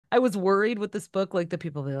I was worried with this book, like the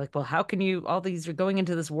people be like, well, how can you, all these are going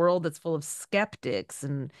into this world that's full of skeptics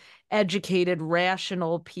and educated,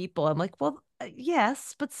 rational people. I'm like, well,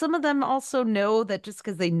 yes, but some of them also know that just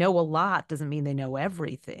because they know a lot doesn't mean they know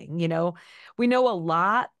everything. We know a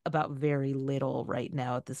lot about very little right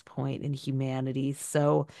now at this point in humanity.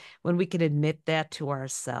 So when we can admit that to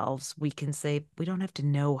ourselves, we can say we don't have to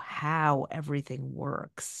know how everything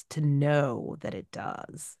works to know that it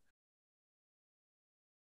does.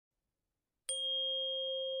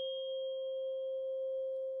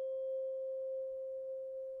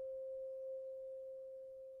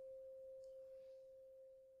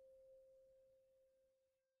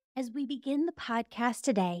 As we begin the podcast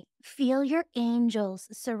today, feel your angels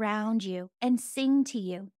surround you and sing to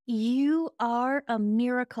you. You are a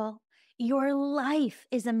miracle. Your life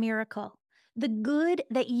is a miracle. The good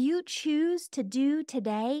that you choose to do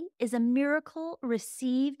today is a miracle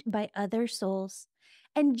received by other souls.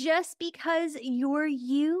 And just because you're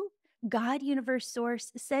you, God, Universe,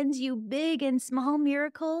 Source sends you big and small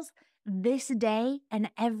miracles this day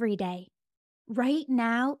and every day. Right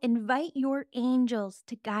now, invite your angels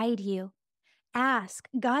to guide you. Ask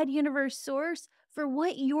God, Universe, Source for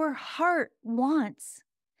what your heart wants.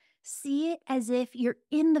 See it as if you're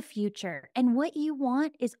in the future and what you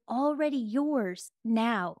want is already yours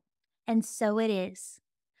now. And so it is.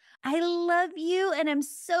 I love you and I'm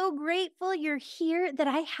so grateful you're here that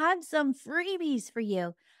I have some freebies for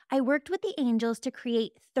you. I worked with the angels to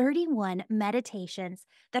create 31 meditations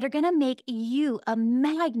that are going to make you a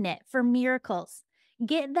magnet for miracles.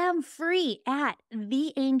 Get them free at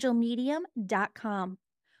theangelmedium.com.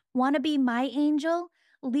 Want to be my angel?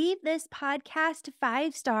 Leave this podcast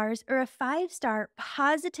 5 stars or a 5-star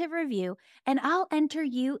positive review, and I'll enter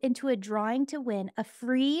you into a drawing to win a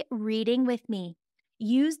free reading with me.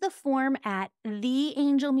 Use the form at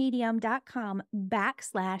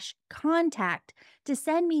theangelmedium.com/contact to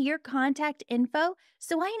send me your contact info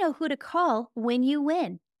so I know who to call when you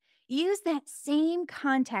win. Use that same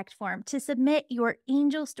contact form to submit your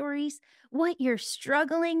angel stories, what you're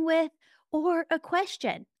struggling with, or a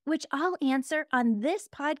question, which I'll answer on this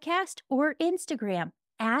podcast or Instagram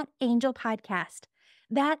at Angel Podcast.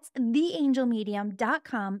 That's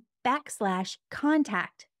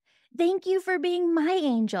theangelmedium.com/contact. Thank you for being my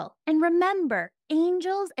angel. And remember,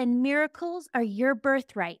 angels and miracles are your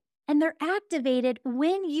birthright, and they're activated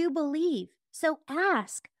when you believe. So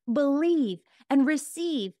ask, believe, and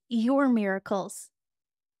receive your miracles.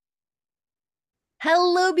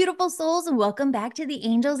 Hello, beautiful souls, and welcome back to the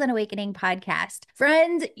Angels and Awakening podcast.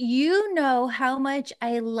 Friends, you know how much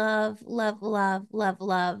I love, love, love, love,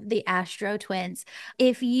 love the Astro Twins.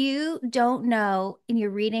 If you don't know and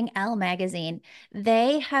you're reading Elle Magazine,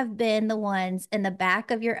 they have been the ones in the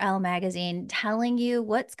back of your Elle Magazine telling you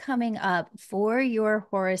what's coming up for your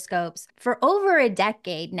horoscopes for over a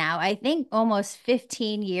decade now. I think almost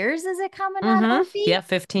 15 years is it coming on, Ophi? Yeah,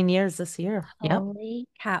 15 years this year. Yep. Holy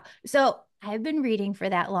cow. So I've been reading for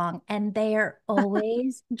that long and they are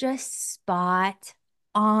always just spot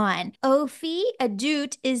on. Ophi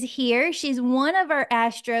Edut is here. She's one of our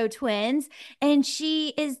Astro Twins, and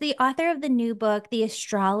she is the author of the new book, The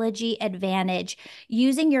Astrology Advantage,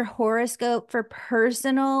 using your horoscope for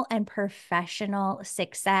personal and professional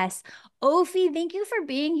success. Ophi, thank you for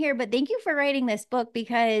being here, but thank you for writing this book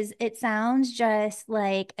because it sounds just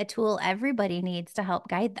like a tool everybody needs to help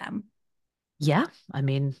guide them. Yeah. I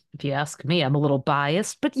mean, if you ask me, I'm a little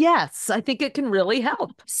biased, but yes, I think it can really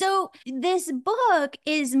help. So, this book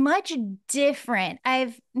is much different.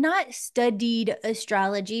 I've not studied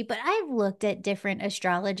astrology, but I've looked at different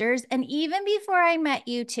astrologers. And even before I met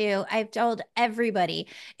you two, I've told everybody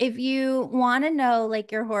if you want to know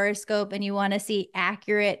like your horoscope and you want to see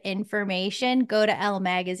accurate information, go to Elle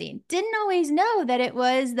Magazine. Didn't always know that it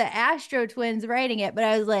was the Astro Twins writing it, but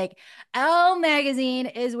I was like, Elle Magazine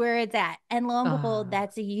is where it's at. And lo and behold, Uh,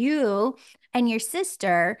 that's you and your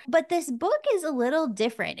sister. But this book is a little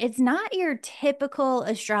different. It's not your typical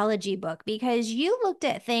astrology book because you looked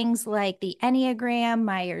at things like the Enneagram,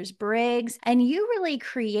 Myers-Briggs, and you really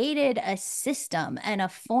created a system and a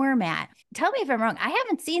format. Tell me if I'm wrong. I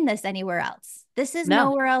haven't seen this anywhere else. This is no.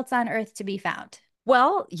 nowhere else on earth to be found.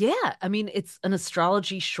 Well, yeah. I mean, it's an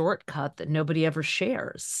astrology shortcut that nobody ever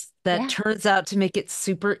shares that Yeah. turns out to make it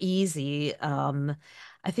super easy.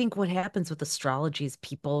 I think what happens with astrology is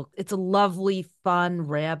it's a lovely, fun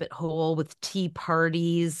rabbit hole with tea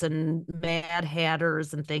parties and mad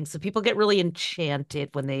hatters and things. So people get really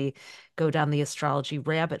enchanted when they go down the astrology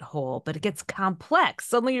rabbit hole, but it gets complex.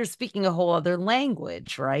 Suddenly you're speaking a whole other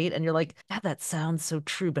language, right? And you're like, God, that sounds so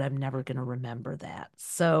true, but I'm never going to remember that.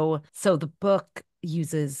 So the book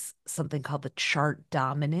uses something called the chart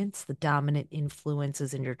dominance, the dominant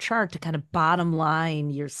influences in your chart to kind of bottom line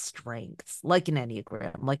your strengths, like an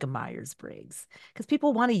Enneagram, like a Myers-Briggs, because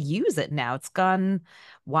people want to use it now. It's gone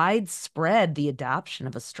widespread, the adoption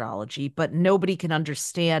of astrology, but nobody can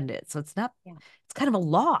understand it. So it's not, Yeah. it's kind of a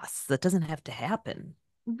loss that doesn't have to happen.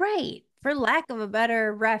 Right. For lack of a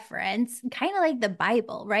better reference, kind of like the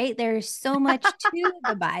Bible, right? There's so much to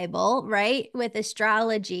the Bible, right? With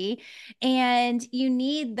astrology. And you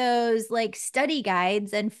need those like study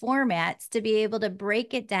guides and formats to be able to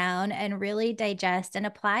break it down and really digest and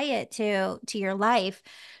apply it to your life.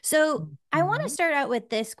 So I want to Mhm. start out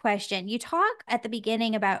with this question. You talk at the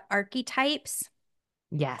beginning about archetypes.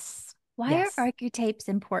 Yes. Why are Yes. archetypes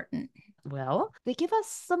important? Well, they give us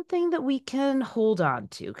something that we can hold on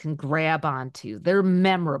to, can grab onto. They're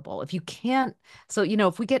memorable. If you can't, so,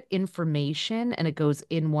 if we get information and it goes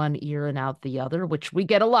in one ear and out the other, which we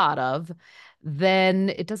get a lot of, then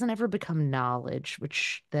it doesn't ever become knowledge,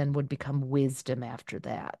 which then would become wisdom after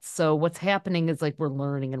that. So what's happening is like we're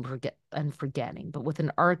learning and forgetting. But with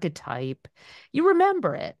an archetype, you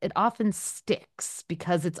remember it. It often sticks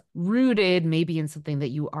because it's rooted maybe in something that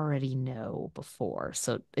you already know before.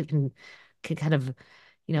 So it can kind of,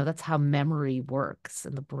 that's how memory works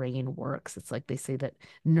and the brain works. It's like they say that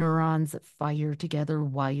neurons that fire together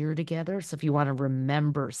wire together. So if you want to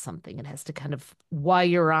remember something, it has to kind of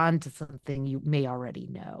wire on to something you may already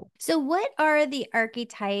know. So, what are the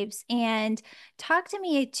archetypes? And talk to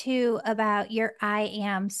me too about your I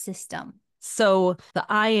am system. So the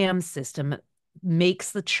I am system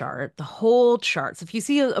makes the chart, the whole chart. So if you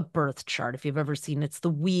see a birth chart, if you've ever seen, it's the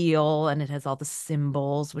wheel and it has all the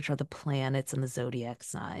symbols, which are the planets and the zodiac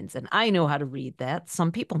signs. And I know how to read that.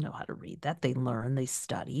 Some people know how to read that. They learn, they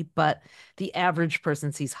study, but the average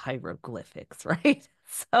person sees hieroglyphics, right?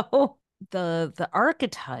 So the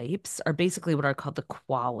archetypes are basically what are called the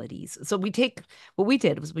qualities. So what we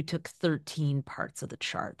did was we took 13 parts of the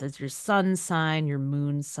chart. There's your sun sign, your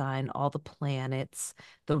moon sign, all the planets,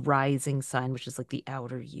 the rising sign, which is like the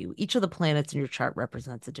outer you. Each of the planets in your chart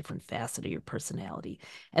represents a different facet of your personality.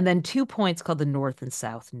 And then 2 points called the north and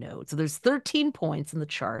south node. So there's 13 points in the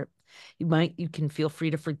chart. You can feel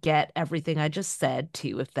free to forget everything I just said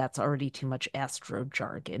too, if that's already too much astro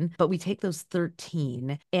jargon. But we take those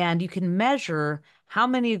 13 and you can measure how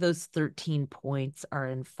many of those 13 points are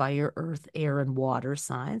in fire, earth, air, and water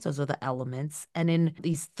signs. Those are the elements. And in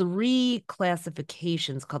these three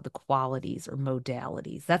classifications called the qualities or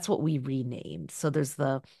modalities, that's what we renamed. So there's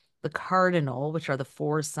the cardinal, which are the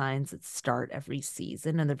four signs that start every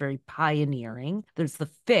season, and they're very pioneering. There's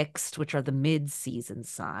the fixed, which are the mid-season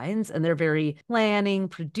signs, and they're very planning,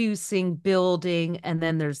 producing, building. And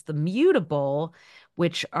then there's the mutable,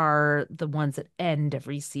 which are the ones that end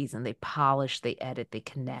every season. They polish, they edit, they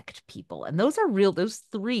connect people. And those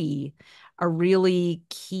three are really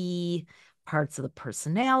key parts of the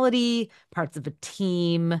personality, parts of a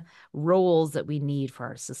team, roles that we need for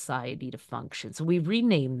our society to function. So we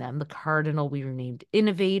renamed them. The cardinal, we renamed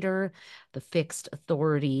innovator, the fixed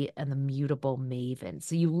authority, and the mutable maven.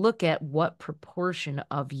 So you look at what proportion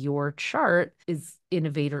of your chart is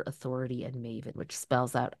innovator, authority, and maven, which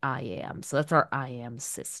spells out I am. So that's our I am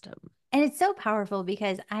system. And it's so powerful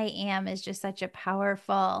because I am is just such a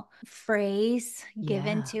powerful phrase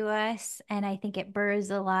given Yeah. to us. And I think it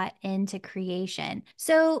burrs a lot into creation.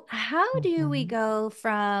 So, how do we Mhm. go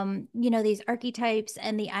from, these archetypes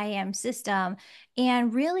and the I am system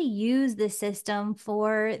and really use the system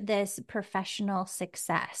for this professional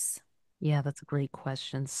success? Yeah, that's a great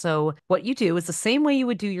question. So, what you do is the same way you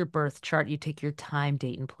would do your birth chart. You take your time,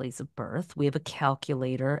 date, and place of birth. We have a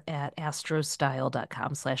calculator at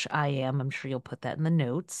astrostyle.com/I am. I'm sure you'll put that in the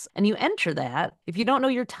notes. And you enter that. If you don't know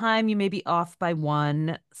your time, you may be off by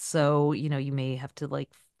one. So, you may have to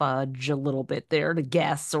like fudge a little bit there to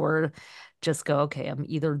guess or just go, okay, I'm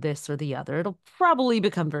either this or the other. It'll probably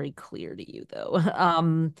become very clear to you though.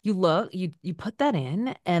 You put that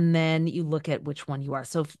in and then you look at which one you are.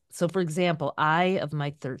 So for example, I of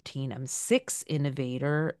my 13, I'm 6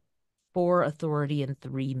 innovator, 4 authority, and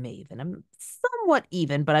 3 maven. I'm somewhat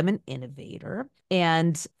even, but I'm an innovator.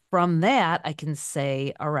 And from that, I can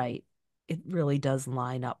say, all right, it really does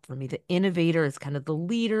line up for me. The innovator is kind of the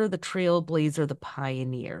leader, the trailblazer, the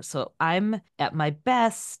pioneer. So I'm at my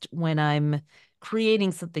best when I'm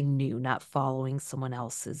creating something new, not following someone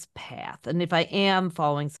else's path. And if I am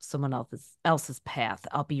following someone else's path,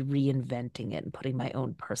 I'll be reinventing it and putting my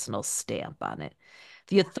own personal stamp on it.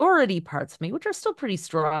 The authority parts of me, which are still pretty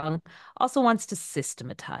strong, also wants to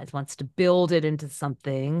systematize, wants to build it into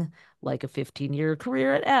something like a 15-year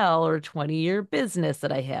career at Elle or a 20-year business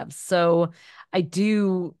that I have. So I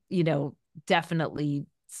do, definitely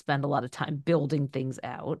spend a lot of time building things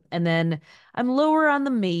out. And then I'm lower on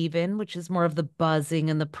the Maven, which is more of the buzzing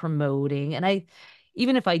and the promoting. And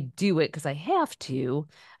even if I do it because I have to,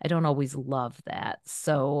 I don't always love that.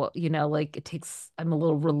 So, like I'm a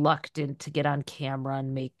little reluctant to get on camera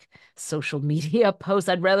and make social media posts.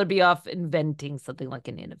 I'd rather be off inventing something like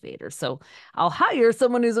an innovator. So I'll hire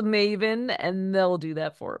someone who's a Maven and they'll do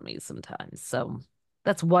that for me sometimes. So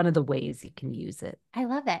that's one of the ways you can use it. I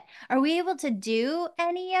love it. Are we able to do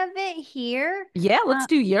any of it here? Yeah, let's Uh,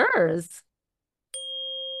 do yours.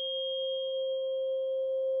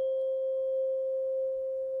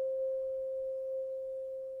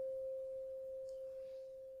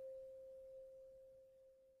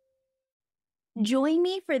 Join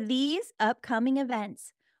me for these upcoming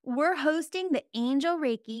events. We're hosting the Angel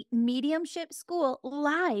Reiki Mediumship School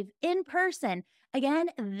live in person again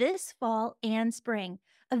this fall and spring.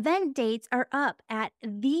 Event dates are up at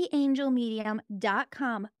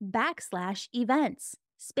theangelmedium.com/events.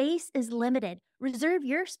 Space is limited. Reserve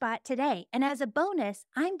your spot today. And as a bonus,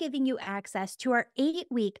 I'm giving you access to our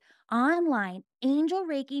 8-week online Angel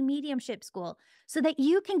Reiki Mediumship School so that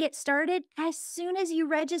you can get started as soon as you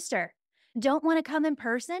register. Don't want to come in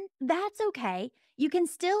person? That's okay. You can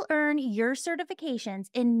still earn your certifications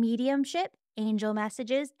in mediumship, angel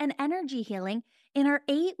messages, and energy healing in our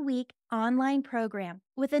 8-week online program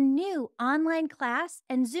with a new online class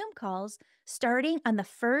and Zoom calls starting on the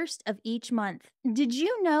first of each month. Did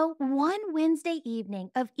you know one Wednesday evening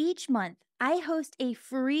of each month, I host a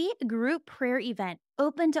free group prayer event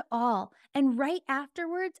open to all. And right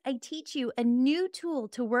afterwards, I teach you a new tool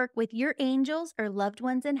to work with your angels or loved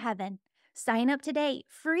ones in heaven. Sign up today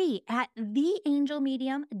free at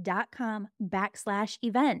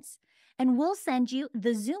theangelmedium.com/events, and we'll send you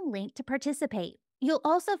the Zoom link to participate. You'll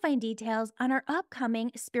also find details on our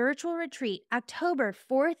upcoming spiritual retreat, October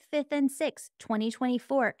 4th, 5th, and 6th,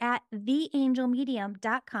 2024 at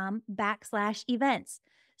theangelmedium.com/events.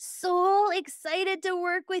 So excited to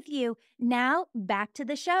work with you. Now back to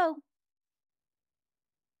the show.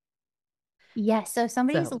 Yes. So if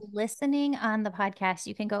somebody's So listening on the podcast,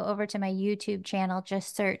 you can go over to my YouTube channel,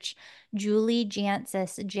 just search Julie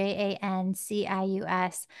Jancius,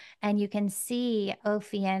 Jancius, and you can see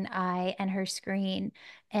Ophi and I and her screen.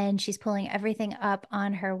 And she's pulling everything up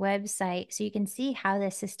on her website. So you can see how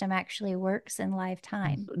this system actually works in live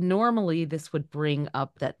time. normally this would bring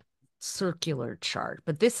up that circular chart,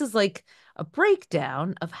 but this is like a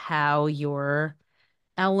breakdown of how your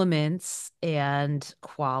elements and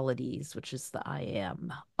qualities, which is the I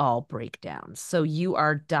am, all break down. So you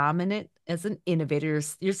are dominant as an innovator.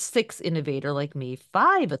 You're 6 innovator like me,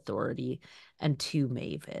 5 authority, and 2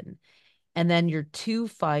 maven. And then you're 2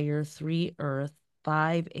 fire, 3 earth,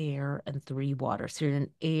 5 air, and 3 water. So you're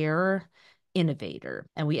an air innovator.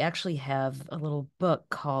 And we actually have a little book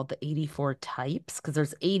called the 84 types because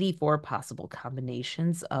there's 84 possible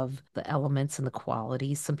combinations of the elements and the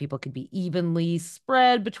qualities. Some people could be evenly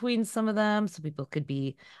spread between some of them. Some people could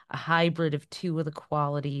be a hybrid of 2 of the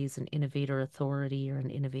qualities, an innovator authority or an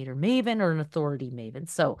innovator maven or an authority maven.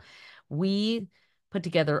 So we put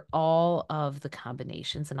together all of the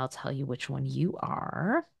combinations, and I'll tell you which one you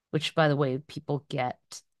are, which, by the way, people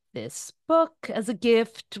get this book as a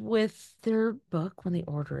gift with their book when they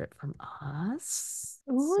order it from us.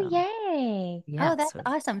 Ooh, So, yay. yeah. Oh, that's So,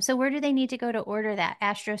 awesome. So where do they need to go to order that?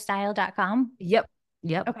 Astrostyle.com? yep.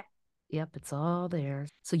 Yep. Okay. Yep, it's all there.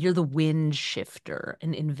 So you're the wind shifter,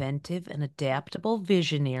 an inventive and adaptable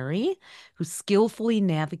visionary who skillfully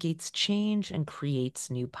navigates change and creates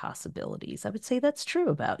new possibilities. I would say that's true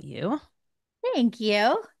about you. Thank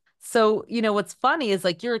you. So, what's funny is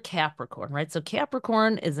like you're a Capricorn, right? So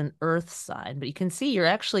Capricorn is an earth sign, but you can see you're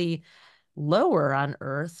actually lower on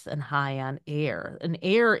earth and high on air. An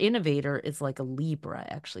air innovator is like a Libra,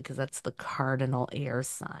 actually, because that's the cardinal air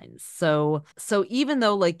sign. So even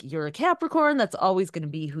though like you're a Capricorn, that's always going to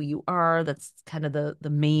be who you are. That's kind of the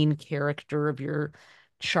main character of your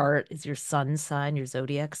chart is your sun sign, your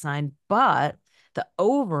zodiac sign. But the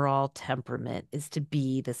overall temperament is to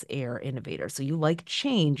be this air innovator. So you like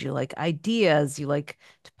change, you like ideas, you like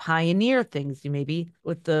to pioneer things. You maybe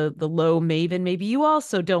with the low maven, maybe you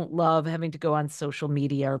also don't love having to go on social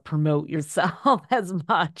media or promote yourself as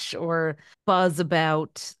much or buzz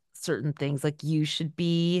about certain things. Like you should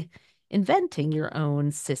be inventing your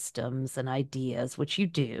own systems and ideas, which you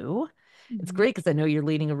do. It's Mhm. great because I know you're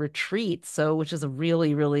leading a retreat, so which is a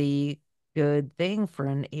really, really good thing for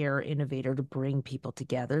an air innovator to bring people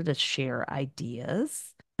together to share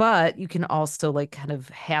ideas. But you can also like kind of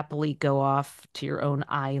happily go off to your own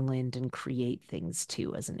island and create things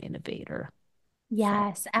too as an innovator. So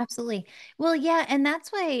Yes, absolutely. Well, yeah, and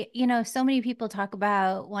that's why, so many people talk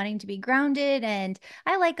about wanting to be grounded, and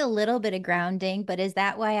I like a little bit of grounding, but is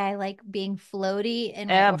that why I like being floaty in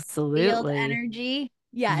my aura field absolutely. energy?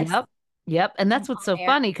 Yes, Yep. Yep. And I'm that's what's all so there.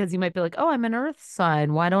 funny because you might be like, oh, I'm an earth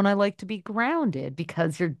sign. Why don't I like to be grounded?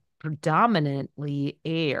 Because you're predominantly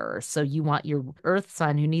air. So you want your earth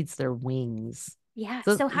sign who needs their wings. Yeah.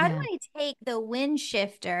 So, So how do yeah. I take the wind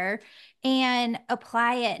shifter and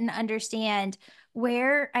apply it and understand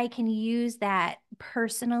where I can use that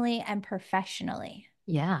personally and professionally?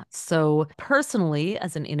 Yeah. So personally,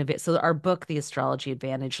 as an innovator, so our book, The Astrology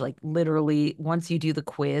Advantage, like literally, once you do the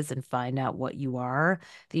quiz and find out what you are,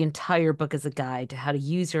 the entire book is a guide to how to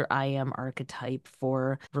use your I am archetype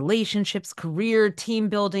for relationships, career, team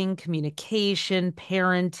building, communication,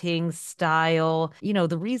 parenting, style.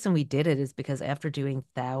 The reason we did it is because after doing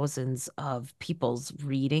thousands of people's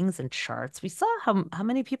readings and charts, we saw how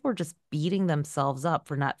many people were just beating themselves up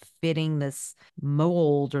for not fitting this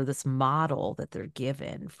mold or this model that they're given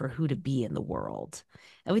for who to be in the world.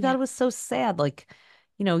 And we thought Yeah. it was so sad. Like,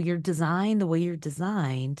 you're designed the way you're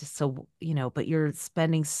designed. So, but you're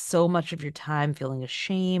spending so much of your time feeling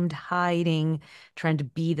ashamed, hiding, trying to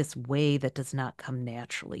be this way that does not come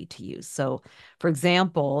naturally to you. So, for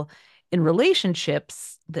example, in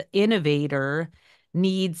relationships, the innovator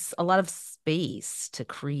needs a lot of space to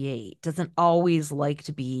create, doesn't always like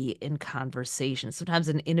to be in conversation. Sometimes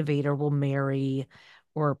an innovator will marry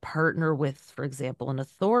or partner with, for example, an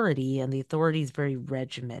authority, and the authority is very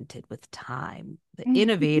regimented with time. The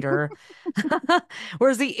innovator,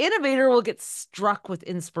 whereas the innovator will get struck with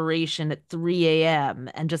inspiration at 3 a.m.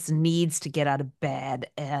 and just needs to get out of bed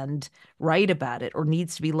and write about it, or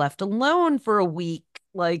needs to be left alone for a week,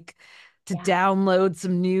 like to Yeah. download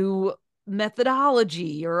some new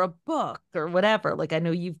methodology or a book or whatever. Like I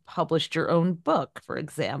know you've published your own book, for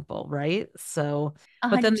example, right? So,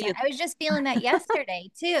 but then 100%. the I was just feeling that yesterday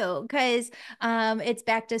too, because it's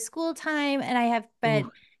back to school time and I have ooh,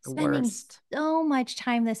 been the spending worst. so much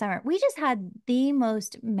time this summer. We just had the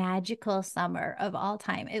most magical summer of all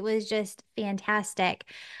time. It was just fantastic.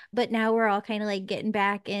 But now we're all kind of like getting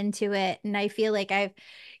back into it. And I feel like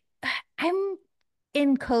I'm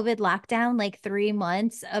in COVID lockdown like 3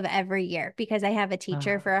 months of every year because I have a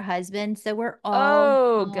teacher Oh, for a husband. So we're all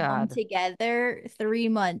oh home God. together 3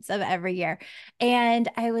 months of every year. And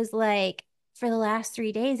I was like, for the last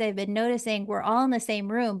 3 days, I've been noticing we're all in the same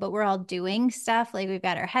room, but we're all doing stuff. Like we've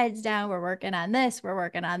got our heads down, we're working on this, we're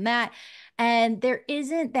working on that. And there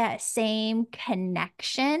isn't that same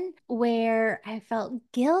connection where I felt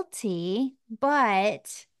guilty,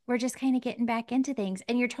 but we're just kind of getting back into things.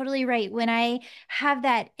 And you're totally right. When I have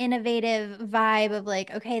that innovative vibe of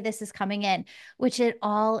like, okay, this is coming in, which it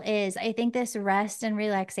all is. I think this rest and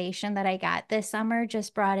relaxation that I got this summer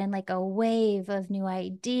just brought in like a wave of new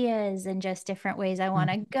ideas and just different ways I want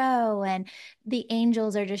to Mhm. go. And the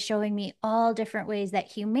angels are just showing me all different ways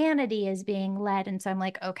that humanity is being led. And so I'm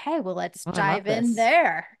like, okay, well, let's Oh, I love dive in this.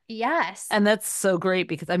 there. Yes. And that's so great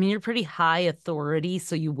because I mean, you're pretty high authority,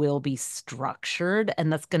 so you will be structured,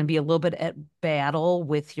 and that's going to be a little bit at battle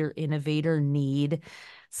with your innovator need.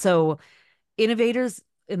 So, innovators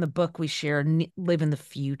in the book we share live in the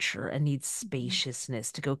future and need Mhm.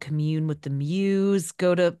 spaciousness to go commune with the muse,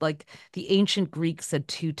 go to like the ancient Greeks had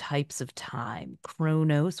two types of time,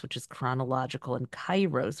 chronos, which is chronological, and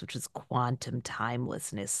kairos, which is quantum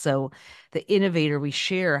timelessness. So the innovator we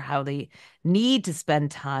share how they need to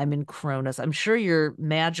spend time in chronos. I'm sure your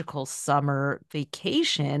magical summer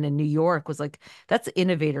vacation in New York was like that's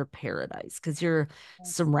innovator paradise because you're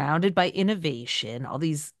Yes. surrounded by innovation, all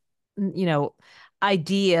these you know,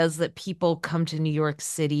 ideas that people come to New York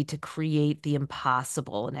City to create the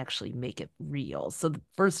impossible and actually make it real. So,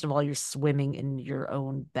 first of all, you're swimming in your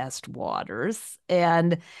own best waters,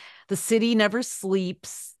 and the city never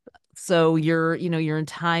sleeps. So you're in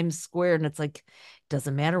Times Square, and it's like,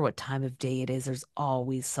 doesn't matter what time of day it is, there's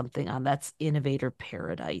always something on. That's innovator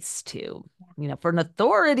paradise too. For an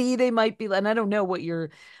authority, they might be, and I don't know what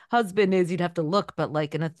your husband is, you'd have to look, but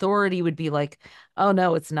like an authority would be like, oh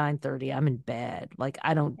no, it's 9:30. I'm in bed. Like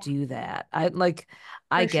I don't Yeah, do that. I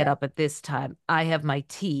for get sure. up at this time. I have my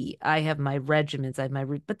tea. I have my regimens. I have my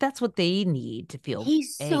but that's what they need to feel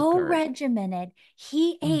He's so anchored. regimented.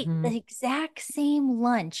 He ate Hmm. the exact same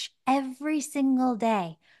lunch every single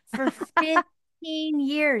day for 15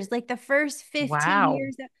 years, like the first 15 Wow.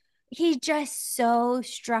 years. He's just so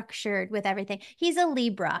structured with everything. He's a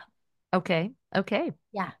Libra. Okay. Okay.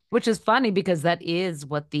 Yeah. Which is funny because that is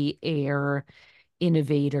what the air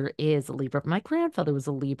innovator is, a Libra. My grandfather was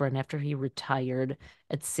a Libra, and after he retired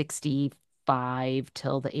at 60 5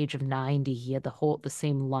 till the age of 90. He had the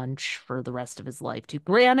same lunch for the rest of his life too.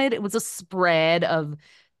 Granted, it was a spread of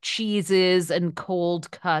cheeses and cold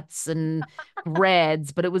cuts and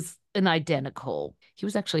breads, but it was an identical. He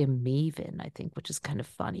was actually a maven, I think, which is kind of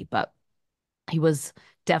funny, but he was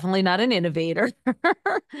definitely not an innovator.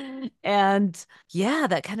 And yeah,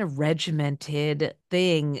 that kind of regimented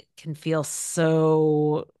thing can feel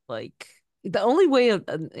so like the only way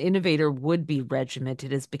an innovator would be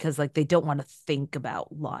regimented is because like they don't want to think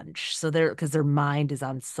about lunch. So they're because their mind is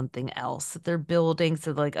on something else that they're building.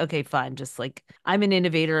 So they're like, okay, fine, just like I'm an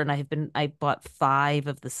innovator and I bought 5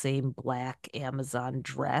 of the same black Amazon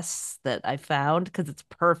dress that I found because it's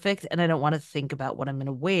perfect and I don't want to think about what I'm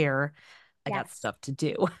gonna wear. I got Yes. stuff to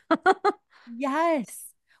do. Yes.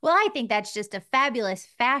 Well, I think that's just a fabulous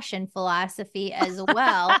fashion philosophy as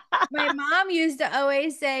well. My mom used to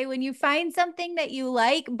always say, when you find something that you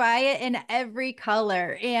like, buy it in every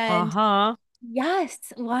color. And Uh-huh. yes,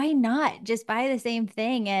 why not? Just buy the same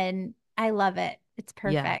thing. And I love it. It's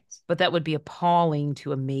Yeah. perfect. But that would be appalling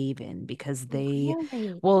to a maven because they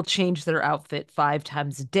Really? will change their outfit 5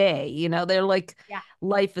 times a day. They're like, Yeah.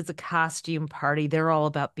 life is a costume party. They're all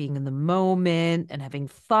about being in the moment and having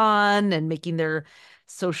fun and making their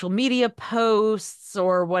social media posts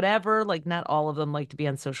or whatever. Like, not all of them like to be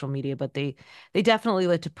on social media, but they definitely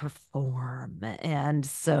like to perform. And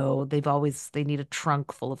so they need a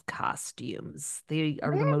trunk full of costumes. They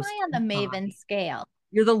are Where the am most I on the Maven embodied. scale?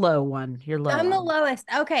 You're the low one. You're low I'm the on it. lowest.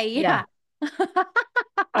 Okay. Yeah. Yeah.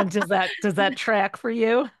 And does that track for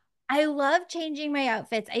you? I love changing my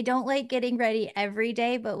outfits. I don't like getting ready every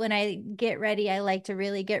day, but when I get ready, I like to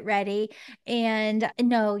really get ready. And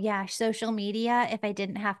no, yeah, social media, if I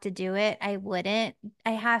didn't have to do it, I wouldn't.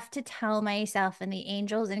 I have to tell myself, and the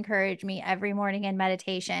angels encourage me every morning in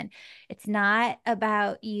meditation. It's not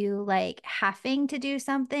about you like having to do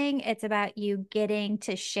something, it's about you getting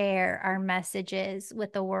to share our messages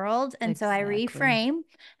with the world. And so I Exactly. reframe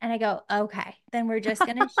and I go, okay, then we're just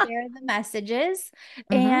going to share the messages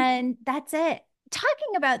Hmm. and that's it.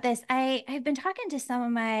 Talking about this, I've been talking to some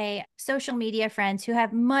of my social media friends who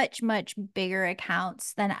have much, much bigger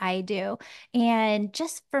accounts than I do. And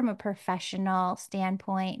just from a professional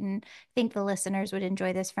standpoint, and I think the listeners would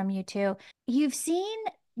enjoy this from you too. You've seen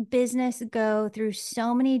business go through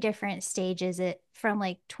so many different stages from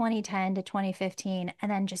like 2010 to 2015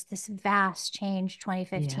 and then just this vast change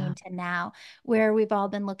Yeah. 2015 to now where we've all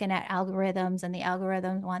been looking at algorithms and the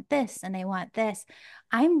algorithms want this and they want this.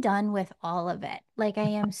 I'm done with all of it. Like I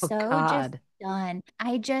am Oh so just God. done.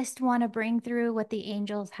 I just want to bring through what the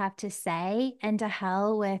angels have to say and to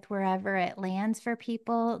hell with wherever it lands for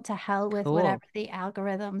people, to hell with whatever Cool. the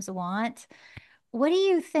algorithms want. What do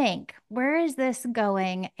you think? Where is this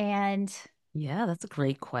going? And Yeah, that's a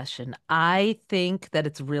great question. I think that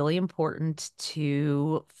it's really important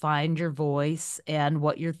to find your voice and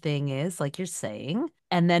what your thing is, like you're saying,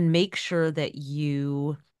 and then make sure that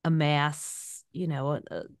you amass,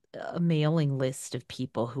 a mailing list of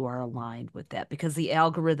people who are aligned with that because the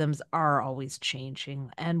algorithms are always changing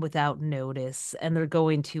and without notice, and they're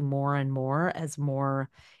going to more and more as more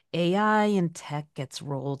AI and tech gets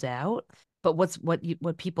rolled out. But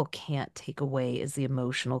what people can't take away is the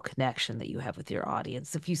emotional connection that you have with your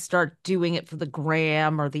audience. If you start doing it for the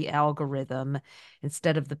gram or the algorithm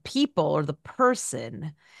instead of the people or the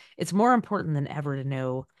person, it's more important than ever to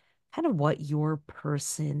know kind of what your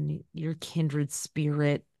person, your kindred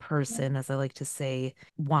spirit person, as I like to say,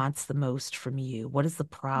 wants the most from you. What is the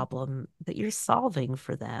problem that you're solving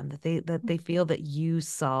for them that they feel that you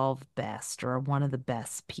solve best or are one of the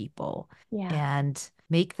best people? yeah, And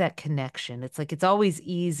make that connection. It's like it's always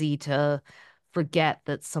easy to forget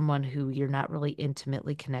that someone who you're not really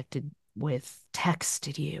intimately connected with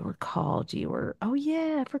texted you or called you or, oh,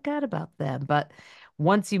 yeah, I forgot about them. But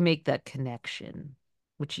once you make that connection,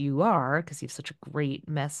 which you are, because you have such a great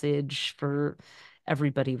message for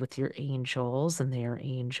everybody with your angels and their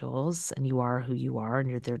angels, and you are who you are and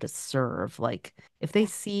you're there to serve. Like if they yeah,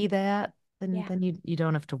 see that, then yeah. then you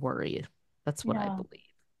don't have to worry. That's what I No. believe.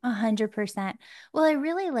 100%. Well, I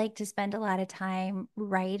really like to spend a lot of time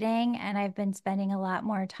writing, and I've been spending a lot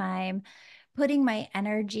more time putting my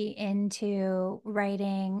energy into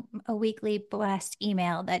writing a weekly blessed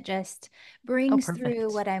email that just Oh, brings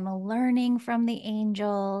through perfect. what I'm learning from the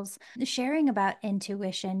angels, sharing about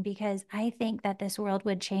intuition, because I think that this world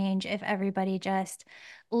would change if everybody just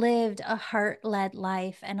lived a heart-led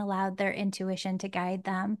life and allowed their intuition to guide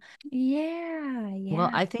them. Yeah, Well, yeah.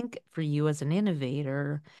 I think for you as an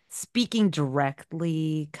innovator, speaking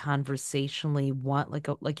directly, conversationally,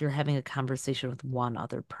 like you're having a conversation with one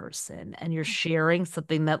other person and you're sharing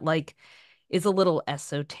something that like is a little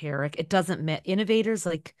esoteric. It doesn't innovators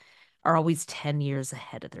like are always 10 years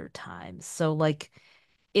ahead of their time. So like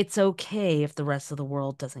it's okay if the rest of the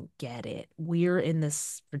world doesn't get it. We're in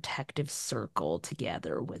this protective circle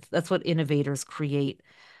together with that's what innovators create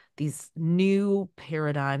these new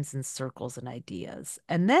paradigms and circles and ideas.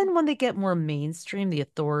 And then when they get more mainstream, the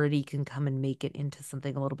authority can come and make it into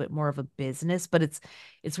something a little bit more of a business, but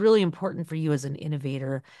it's really important for you as an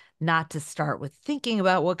innovator not to start with thinking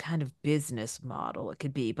about what kind of business model it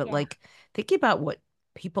could be, but Yeah. like thinking about what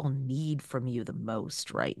people need from you the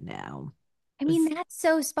most right now. I mean, It's, that's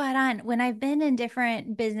so spot on. When I've been in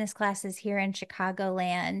different business classes here in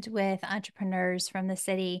Chicagoland with entrepreneurs from the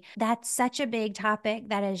city, that's such a big topic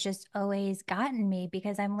that has just always gotten me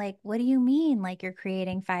because I'm like, what do you mean? Like you're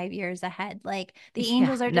creating 5 years ahead? Like the yeah,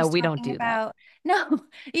 angels are no, just we don't talking do that. about, no,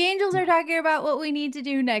 the angels are No. talking about what we need to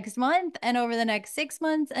do next month and over the next 6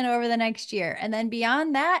 months and over the next year. And then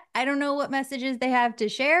beyond that, I don't know what messages they have to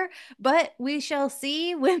share, but we shall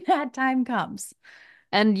see when that time comes.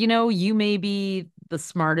 And you may be the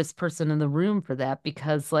smartest person in the room for that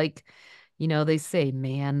because like, they say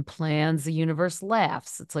man plans, the universe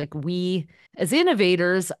laughs. It's like we as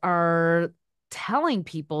innovators are telling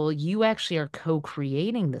people you actually are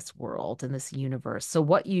co-creating this world and this universe. So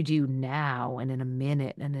what you do now and in a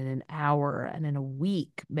minute and in an hour and in a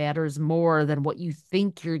week matters more than what you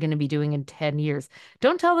think you're going to be doing in 10 years.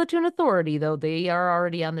 Don't tell that to an authority, though. They are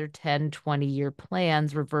already on their 10, 20-year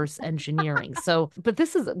plans, reverse engineering. So, but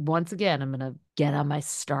this is, once again, I'm going to get on my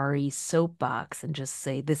starry soapbox and just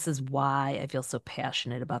say this is why I feel so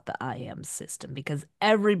passionate about the I am system, because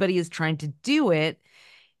everybody is trying to do it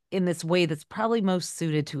in this way that's probably most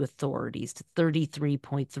suited to authorities, to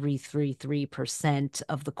 33.333%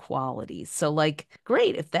 of the qualities. So, like,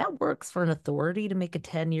 great, if that works for an authority to make a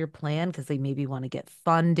 10-year plan because they maybe want to get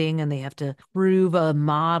funding and they have to prove a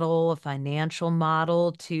model, a financial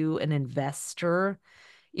model to an investor,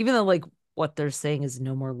 even though, like, what they're saying is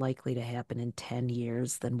no more likely to happen in 10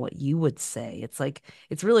 years than what you would say. It's like,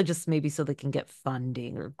 it's really just maybe so they can get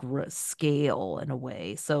funding or scale in a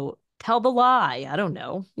way. So tell the lie. I don't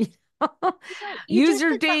know. You Use just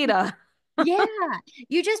your put something. data. Yeah,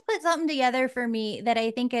 you just put something together for me that I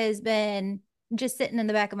think has been just sitting in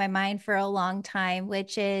the back of my mind for a long time,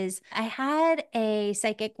 which is I had a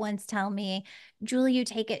psychic once tell me, Julie, you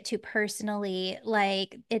take it too personally.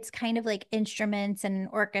 Like it's kind of like instruments and an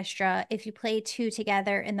orchestra. If you play two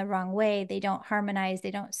together in the wrong way, they don't harmonize, they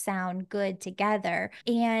don't sound good together.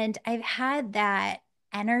 And I've had that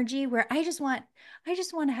energy where I just want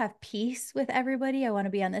to have peace with everybody. I want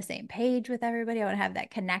to be on the same page with everybody. I want to have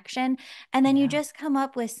that connection. And then you Yeah. just come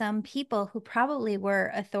up with some people who probably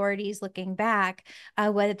were authorities looking back,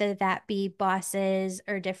 whether that be bosses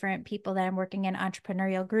or different people that I'm working in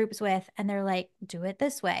entrepreneurial groups with. And they're like, do it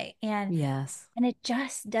this way. Yes. And it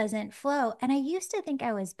just doesn't flow. And I used to think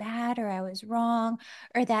I was bad or I was wrong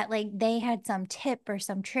or that like they had some tip or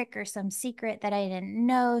some trick or some secret that I didn't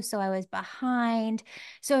know. So I was behind.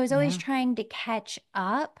 So I was always Yeah. trying to catch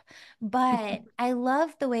up. But I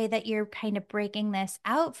love the way that you're kind of breaking this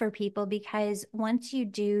out for people because once you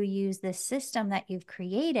do use this system that you've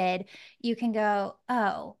created, you can go,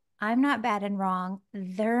 oh, I'm not bad and wrong.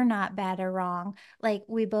 They're not bad or wrong. Like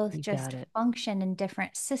we both You just got it. function in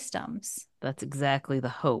different systems. That's exactly the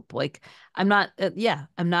hope. Like, I'm not, yeah,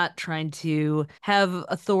 I'm not trying to have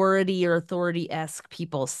authority or authority-esque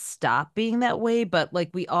people stop being that way, but like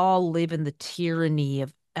we all live in the tyranny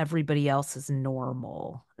of everybody else's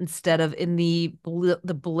normal instead of in the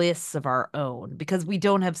bliss of our own because we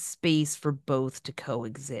don't have space for both to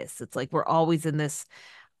coexist. It's like we're always in this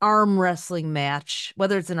arm wrestling match,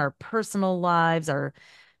 whether it's in our personal lives, our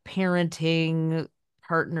parenting,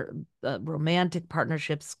 partner, romantic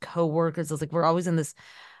partnerships, coworkers. It's like we're always in this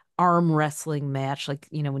arm wrestling match, like,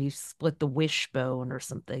 when you split the wishbone or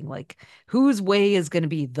something, like whose way is going to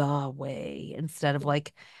be the way instead of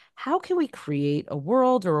like, how can we create a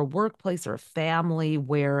world or a workplace or a family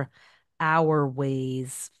where our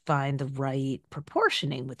ways find the right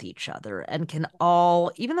proportioning with each other and can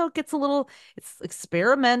all, even though it gets a little, it's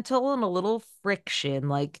experimental and a little friction,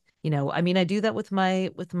 like, I mean, I do that with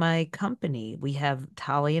my company. We have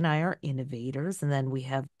Tali and I are innovators, and then we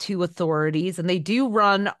have two authorities, and they do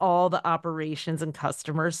run all the operations and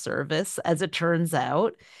customer service, as it turns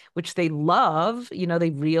out, which they love.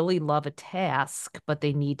 They really love a task, but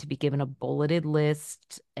they need to be given a bulleted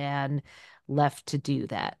list and left to do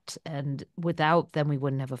that. And without them, we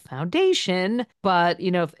wouldn't have a foundation. But,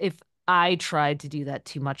 if I tried to do that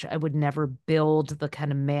too much, I would never build the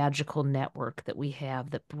kind of magical network that we have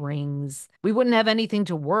that we wouldn't have anything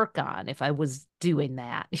to work on if I was doing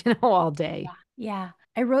that, all day. Yeah.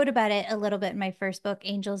 I wrote about it a little bit in my first book,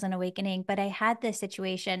 Angels and Awakening, but I had this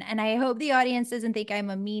situation, and I hope the audience doesn't think I'm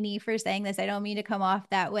a meanie for saying this. I don't mean to come off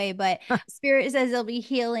that way, but Spirit says there'll be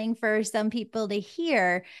healing for some people to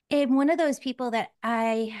hear. And one of those people that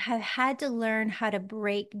I have had to learn how to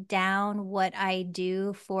break down what I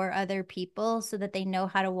do for other people so that they know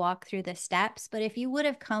how to walk through the steps. But if you would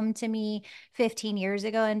have come to me 15 years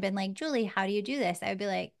ago and been like, Julie, how do you do this? I would be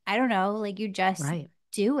like, I don't know. Like, you just Right.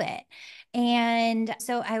 do it. And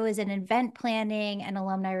so I was in event planning and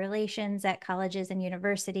alumni relations at colleges and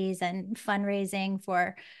universities and fundraising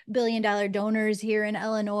for billion-dollar donors here in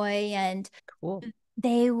Illinois. And Cool.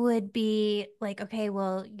 they would be like, okay,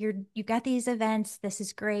 well, you got these events, this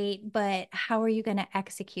is great, but how are you going to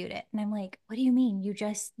execute it? And I'm like, what do you mean? You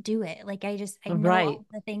just do it. Like, I know Right. all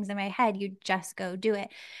the things in my head, you just go do it.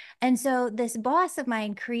 And so this boss of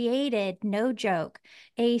mine created, no joke,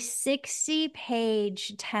 a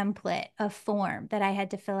 60-page template of form that I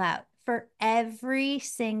had to fill out for every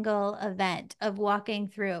single event of walking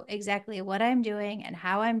through exactly what I'm doing and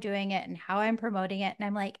how I'm doing it and how I'm promoting it. And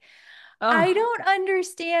I'm like, I Oh, don't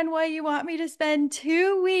understand why you want me to spend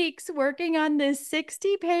 2 weeks working on this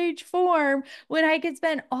 60-page form when I could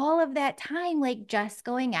spend all of that time like just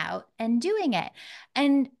going out and doing it.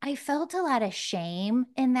 And I felt a lot of shame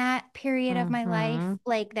in that period of my life, mm-hmm.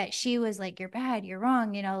 like that she was like, you're bad, you're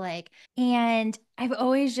wrong, like, and I've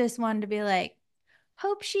always just wanted to be like,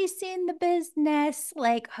 hope she's seen the business,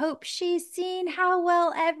 like, hope she's seen how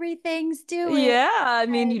well everything's doing. Yeah, I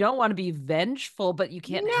mean, you don't want to be vengeful, but you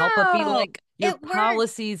can't help but be No, like your it worked.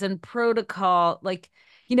 policies and protocol. Like,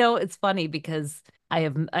 it's funny because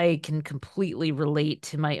I can completely relate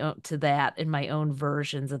to my own to that in my own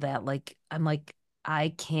versions of that. Like, I'm like,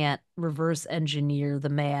 I can't reverse engineer the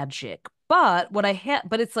magic. But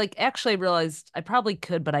but it's like actually I realized I probably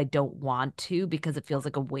could, but I don't want to because it feels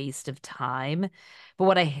like a waste of time. But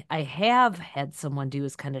what I have had someone do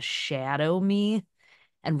is kind of shadow me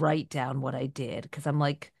and write down what I did because I'm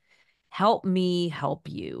like, help me help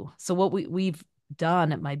you. So what we've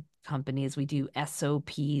done at my company is we do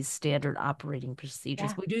SOPs, standard operating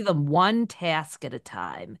procedures. Yeah. We do them one task at a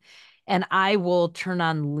time. And I will turn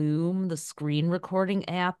on Loom, the screen recording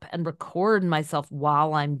app, and record myself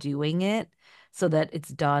while I'm doing it so that it's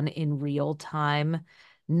done in real time,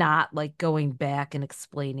 not like going back and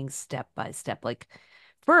explaining step by step. Like,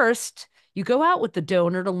 first, you go out with the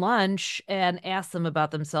donor to lunch and ask them about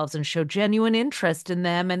themselves and show genuine interest in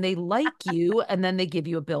them, and they like you, and then they give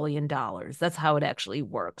you $1 billion. That's how it actually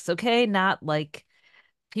works. Okay. Not like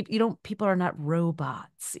people are not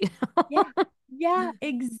robots. Yeah. Yeah,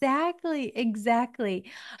 exactly. Exactly.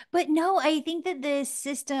 But no, I think that this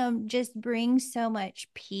system just brings so much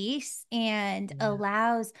peace and Yeah.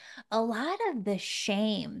 allows a lot of the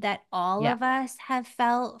shame that all Yeah. of us have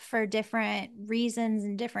felt for different reasons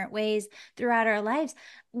and different ways throughout our lives.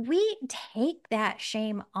 We take that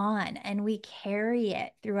shame on and we carry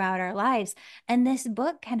it throughout our lives. And this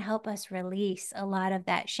book can help us release a lot of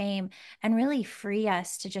that shame and really free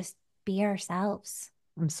us to just be ourselves.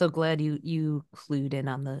 I'm so glad you clued in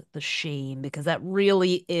on the shame because that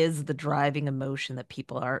really is the driving emotion that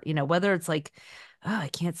people are, whether it's like, oh, I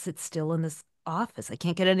can't sit still in this office. I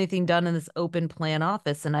can't get anything done in this open plan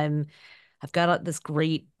office. And I've got this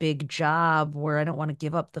great big job where I don't want to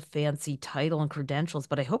give up the fancy title and credentials,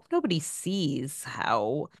 but I hope nobody sees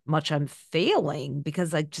how much I'm failing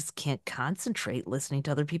because I just can't concentrate listening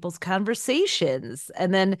to other people's conversations.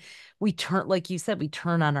 And then like you said, we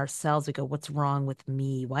turn on ourselves. We go, what's wrong with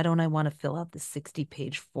me? Why don't I want to fill out the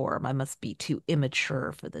 60-page form? I must be too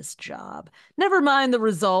immature for this job. Never mind the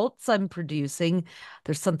results I'm producing.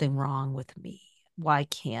 There's something wrong with me. Why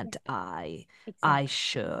can't I? I Exactly.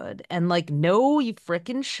 should. And like, no, you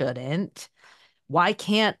frickin' shouldn't. Why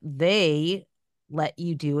can't they let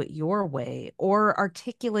you do it your way or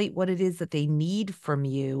articulate what it is that they need from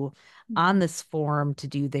you on Mhm. this form to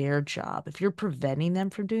do their job? If you're preventing them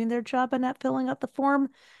from doing their job and not filling out the form,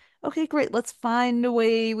 okay, great. Let's find a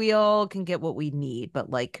way we all can get what we need. But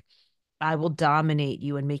like, I will dominate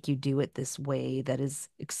you and make you do it this way that is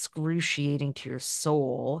excruciating to your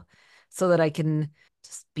soul so that I can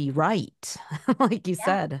just be right. Like you Yeah.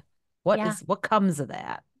 said, Yeah. what comes of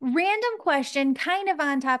that? Random question, kind of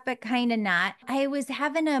on topic, kind of not. I was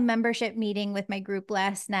having a membership meeting with my group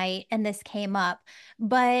last night and this came up.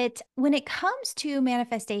 But when it comes to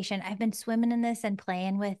manifestation, I've been swimming in this and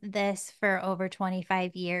playing with this for over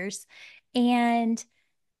 25 years. And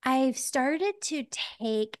I've started to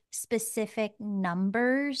take specific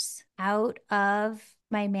numbers out of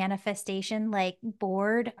my manifestation, like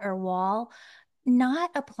board or wall, not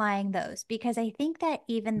applying those because I think that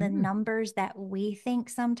even the Mm, numbers that we think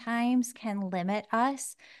sometimes can limit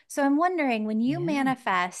us. So I'm wondering when you yeah.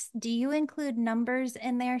 manifest, do you include numbers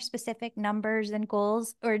in there, specific numbers and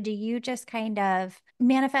goals, or do you just kind of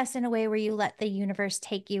manifest in a way where you let the universe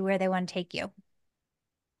take you where they want to take you?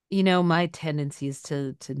 My tendency is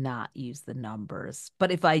to not use the numbers.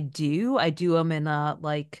 But if I do them in a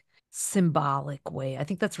like symbolic way. I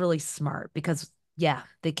think that's really smart because yeah,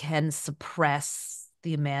 they can suppress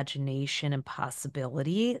the imagination and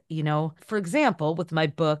possibility. For example, with my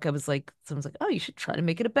book, I was like, someone's like, "Oh, you should try to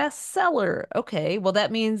make it a bestseller." Okay, well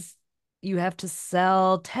that means you have to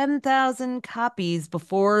sell 10,000 copies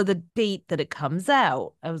before the date that it comes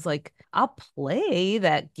out. I was like, I'll play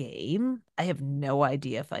that game. I have no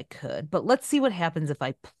idea if I could, but let's see what happens if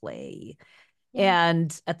I play. Yeah.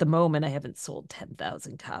 And at the moment, I haven't sold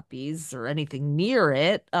 10,000 copies or anything near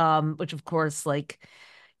it, which of course, like,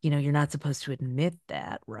 you're not supposed to admit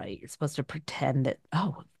that, right? You're supposed to pretend that,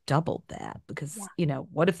 oh, doubled that because, Yeah.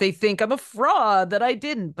 what if they think I'm a fraud that I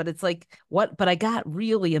didn't? But it's like, what? But I got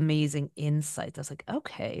really amazing insights. I was like,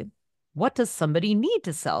 okay, what does somebody need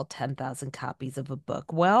to sell 10,000 copies of a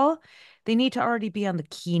book? Well, they need to already be on the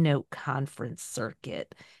keynote conference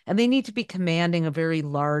circuit and they need to be commanding a very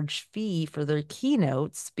large fee for their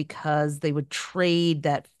keynotes because they would trade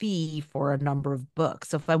that fee for a number of books.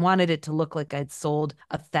 So if I wanted it to look like I'd sold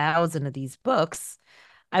 1,000 of these books,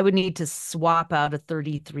 I would need to swap out a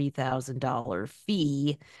 $33,000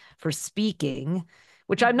 fee for speaking,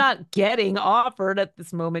 which I'm Mhm. not getting offered at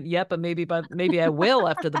this moment yet, but maybe I will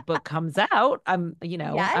after the book comes out. Yes.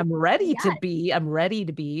 Yes. I'm ready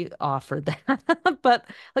to be offered that. But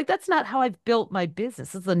like that's not how I've built my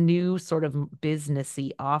business. It's a new sort of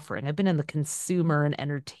businessy offering. I've been in the consumer and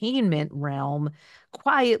entertainment realm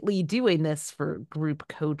quietly doing this for group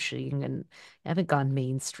coaching and I haven't gone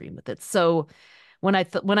mainstream with it. So when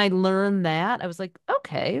I learned that, I was like,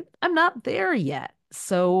 okay, I'm not there yet.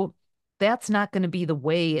 So that's not going to be the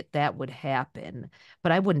way that would happen.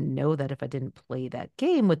 But I wouldn't know that if I didn't play that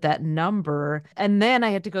game with that number. And then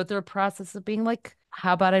I had to go through a process of being like,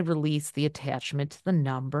 how about I release the attachment to the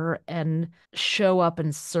number and show up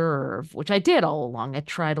and serve, which I did all along. I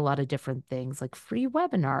tried a lot of different things like free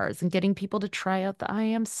webinars and getting people to try out the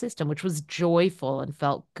IM system, which was joyful and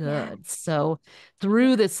felt Yeah. good. So Yeah.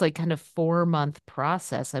 through this like kind of 4 month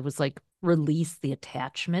process, I was like, release the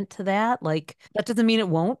attachment to that. Like, that doesn't mean it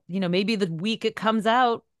won't. Maybe the week it comes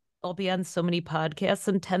out, I'll be on so many podcasts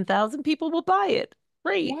and 10,000 people will buy it.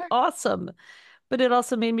 Great. Yeah. Awesome. But it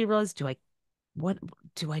also made me realize what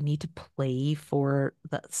do I need to play for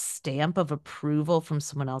the stamp of approval from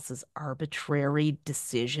someone else's arbitrary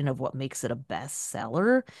decision of what makes it a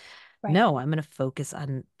bestseller? Right. No, I'm going to focus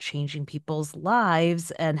on changing people's lives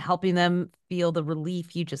and helping them feel the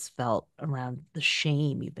relief you just felt around the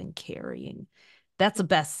shame you've been carrying. That's a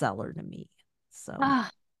bestseller to me. So, Ah,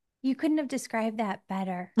 you couldn't have described that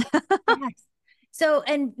better. Yes. So,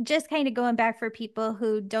 and just kind of going back for people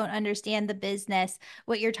who don't understand the business,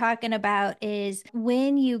 what you're talking about is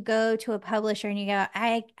when you go to a publisher and you go,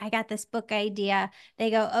 I got this book idea.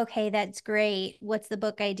 They go, okay, that's great. What's the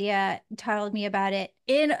book idea? Tell me about it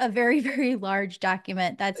in a very, very large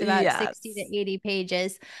document that's about 60 to yes. 80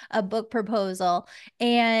 pages, a book proposal.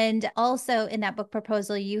 And also in that book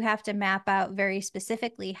proposal, you have to map out very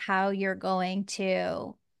specifically how you're going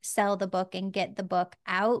to sell the book and get the book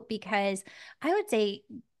out because I would say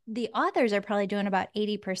the authors are probably doing about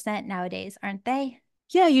 80% nowadays, aren't they?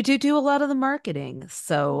 Yeah, you do a lot of the marketing.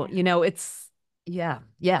 So, Yeah.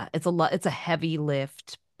 yeah, it's a lot, it's a heavy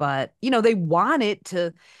lift, but they want it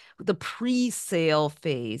to the pre-sale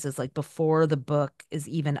phase is like before the book is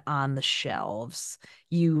even on the shelves.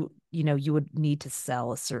 You would need to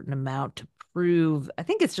sell a certain amount to prove. I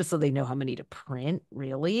think it's just so they know how many to print,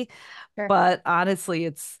 really. Sure. But honestly,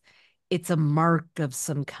 it's a mark of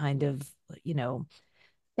some kind of, you know,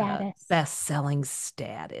 Status. best-selling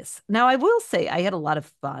status. Now, I will say I had a lot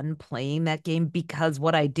of fun playing that game because